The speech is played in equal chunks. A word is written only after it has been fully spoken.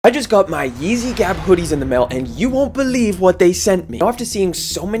I just got my Yeezy Gap hoodies in the mail and you won't believe what they sent me. After seeing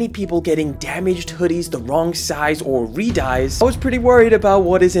so many people getting damaged hoodies the wrong size or re-dyes, I was pretty worried about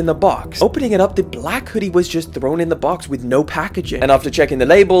what is in the box. Opening it up, the black hoodie was just thrown in the box with no packaging. And after checking the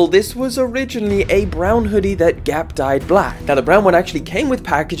label, this was originally a brown hoodie that Gap dyed black. Now the brown one actually came with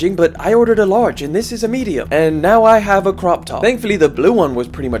packaging, but I ordered a large and this is a medium. And now I have a crop top. Thankfully the blue one was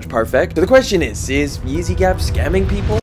pretty much perfect. So the question is Yeezy Gap scamming people?